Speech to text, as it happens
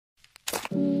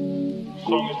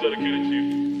song is dedicated to you.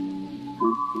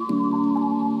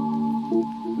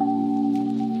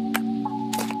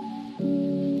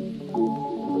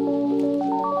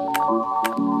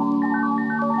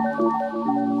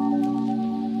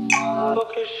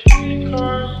 Look at she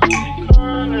can't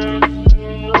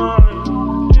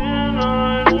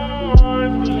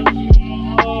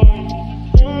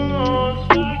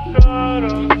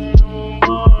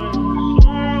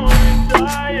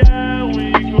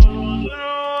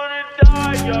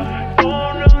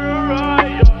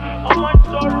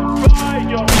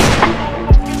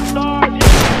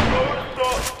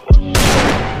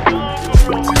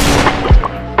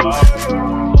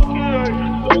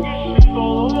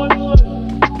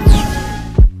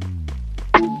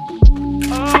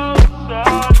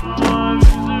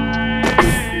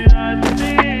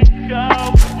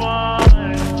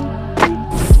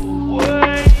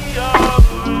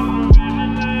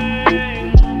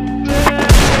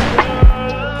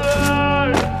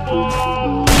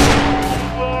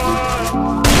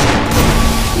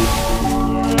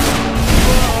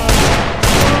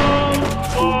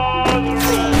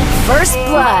First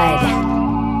blood.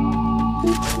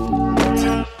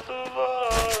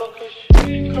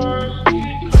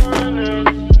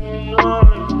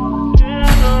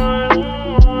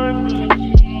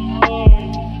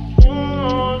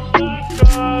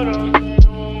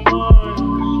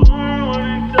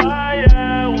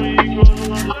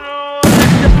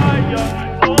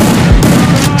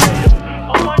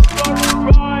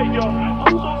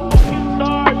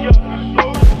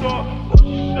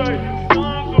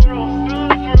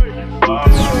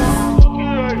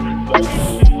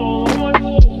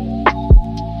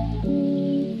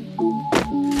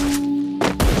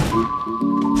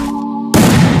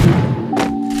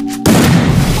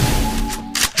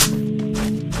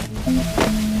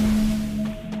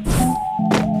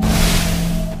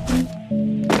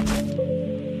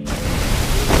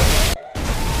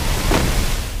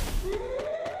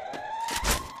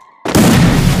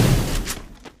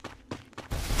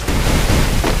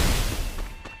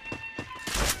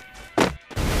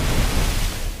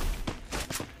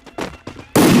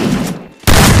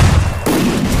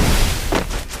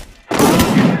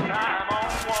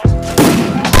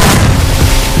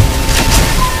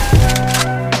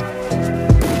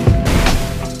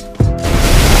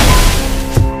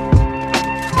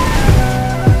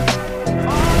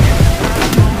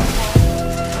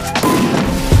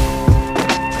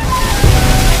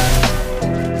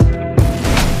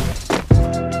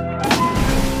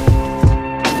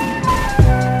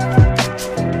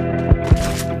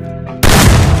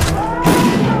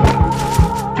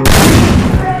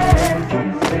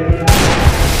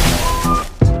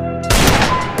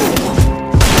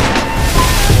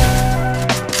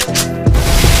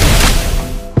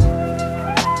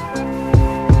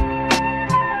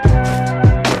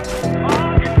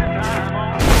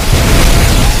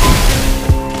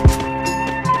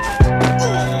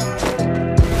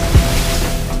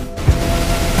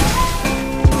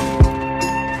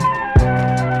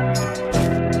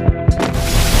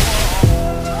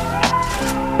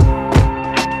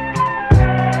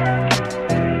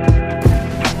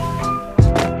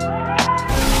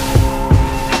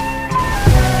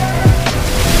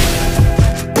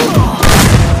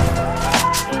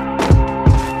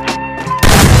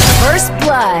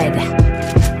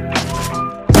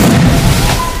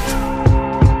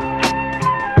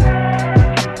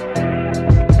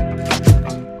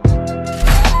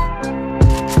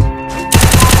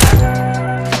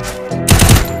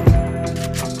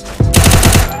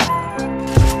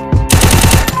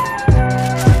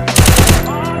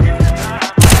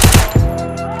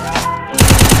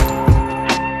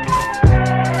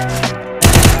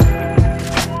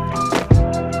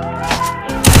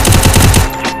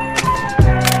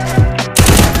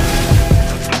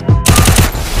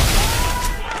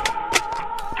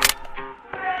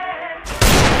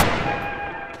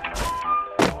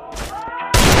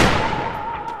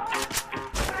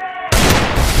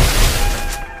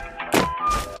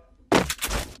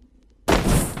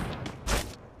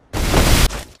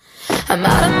 I'm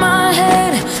out of my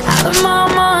head, out of my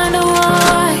mind, oh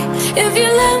why? If you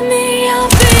let me, I'll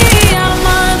be out of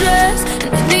my dress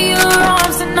and into your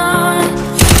arms tonight.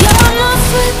 You're lost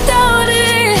without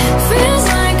it, feels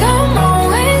like I'm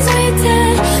always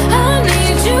waiting. I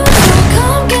need you to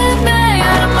come get me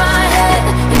out of my head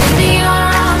and into your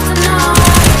arms tonight,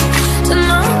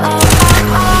 tonight.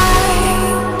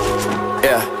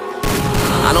 Yeah,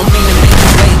 I don't mean to make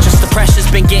you wait, just the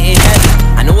pressure's been getting heavy.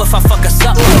 I know if I fuck us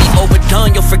up, we'll be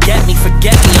overdone, you'll forget me,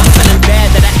 I'm feeling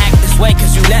bad that I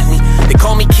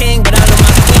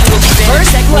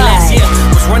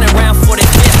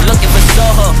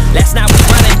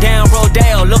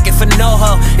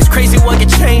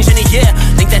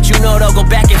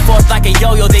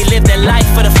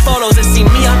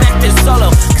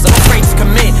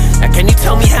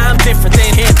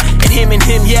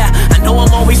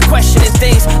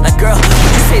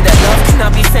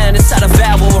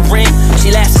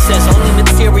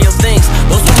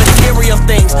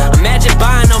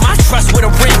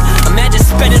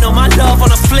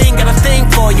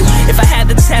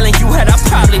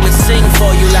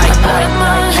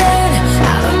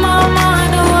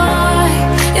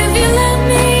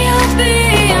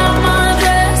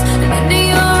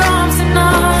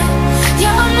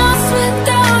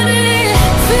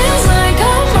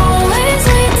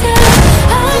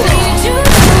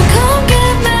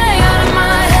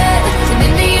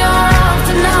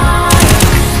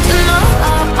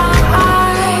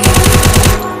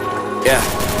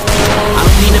I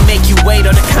don't mean to make you wait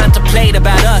or to contemplate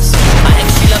about us. My ex,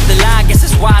 she loved to lie, guess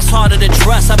that's why it's harder to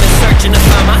trust. I've been searching to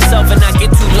find myself and not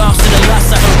get too lost in the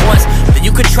lust. I heard once that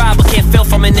you could try but can't fill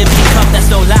from an empty cup, that's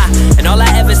no lie. And all I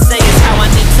ever say is how I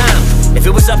need time. If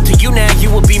it was up to you now,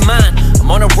 you would be mine. I'm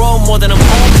on a roll more than I'm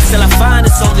home, still I find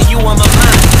it's only you on my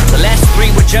mind. The last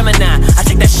 3 were Gemini, I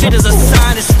take that shit as a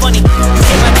sign. It's funny, you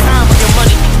take my time with your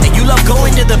money. And you love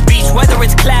going to the beach, whether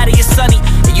it's cloudy or sunny.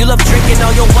 And you love drinking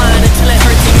all your wine until it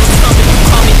hurts in your stomach. You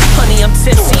call me honey, I'm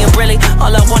tipsy, and really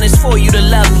all I want is for you to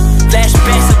love me.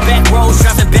 Flashbacks of back roads,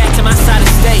 driving back to my side of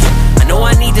state. I know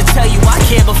I need to tell you I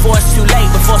care before it's too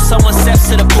late. Before someone steps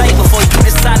to the plate, before you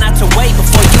decide not to wait,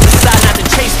 before you decide not to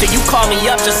chase, till you call me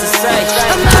up just to say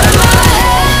I'm out of my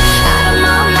head, out of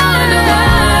my mind,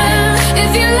 alive.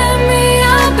 If you let me,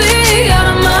 I'll be out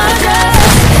of my depth.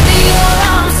 Into your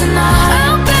arms tonight,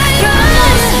 I'll be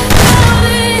honest.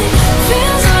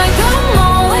 Feels like I'm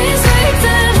always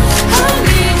waiting. I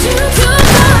need you to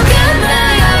come get me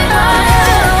out of my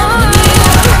head. Into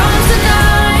your arms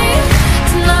tonight,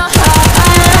 tonight.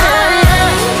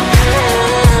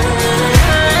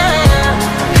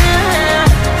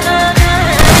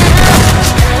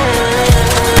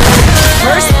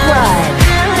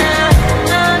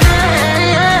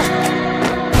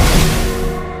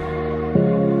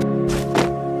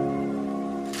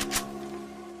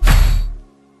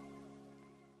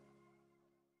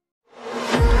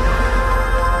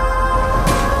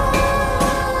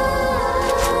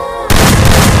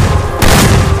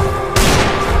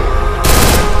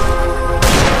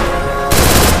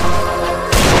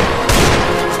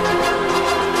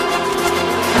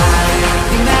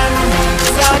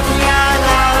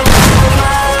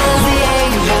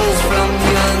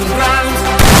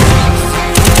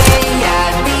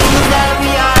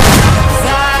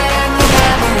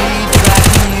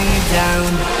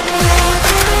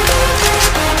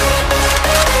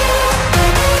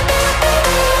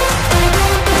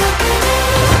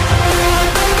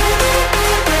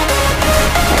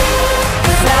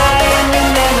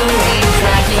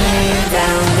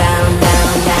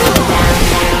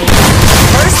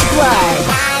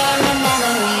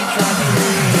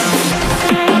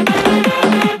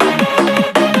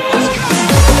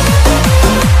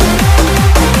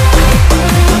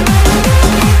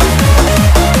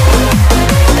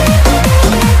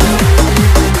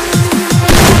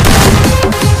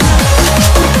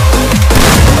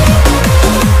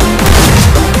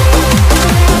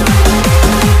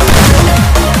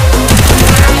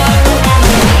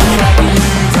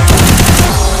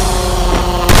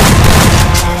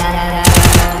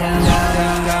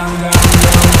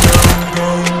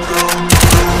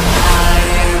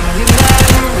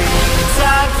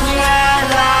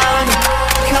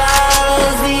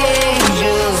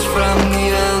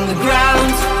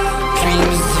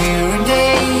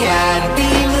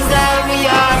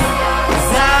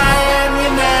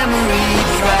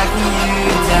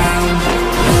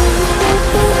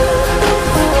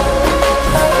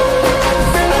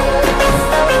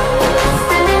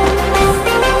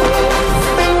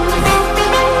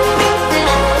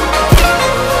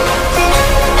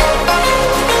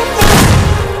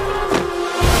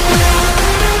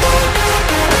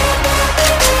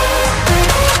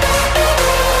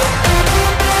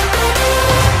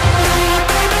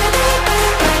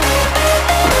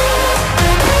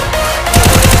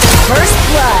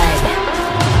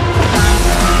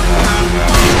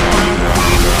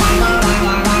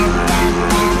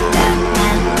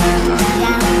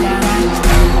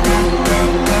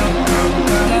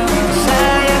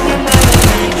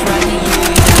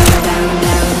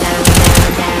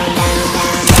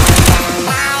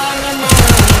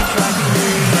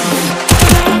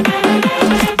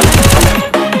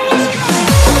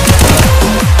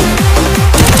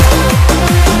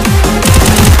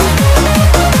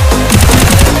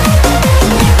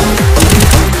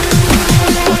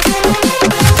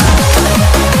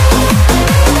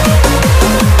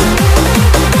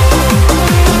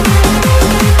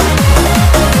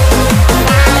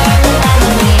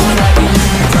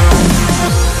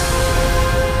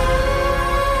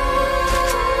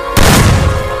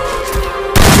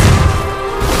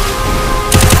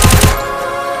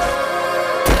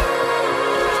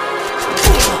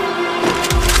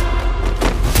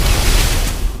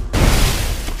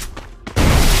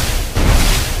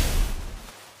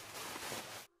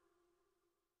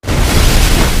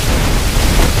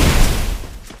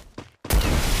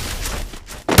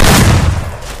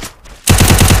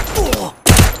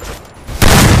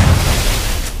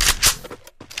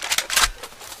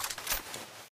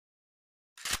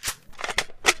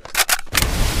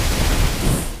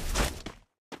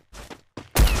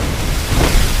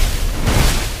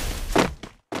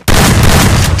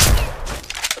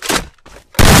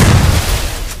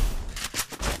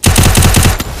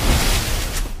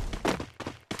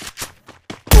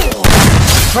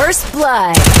 First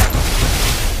blood.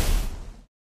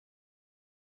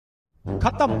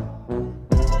 खत्म.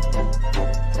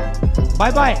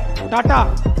 Bye bye, Tata,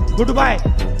 good bye,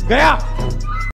 गया.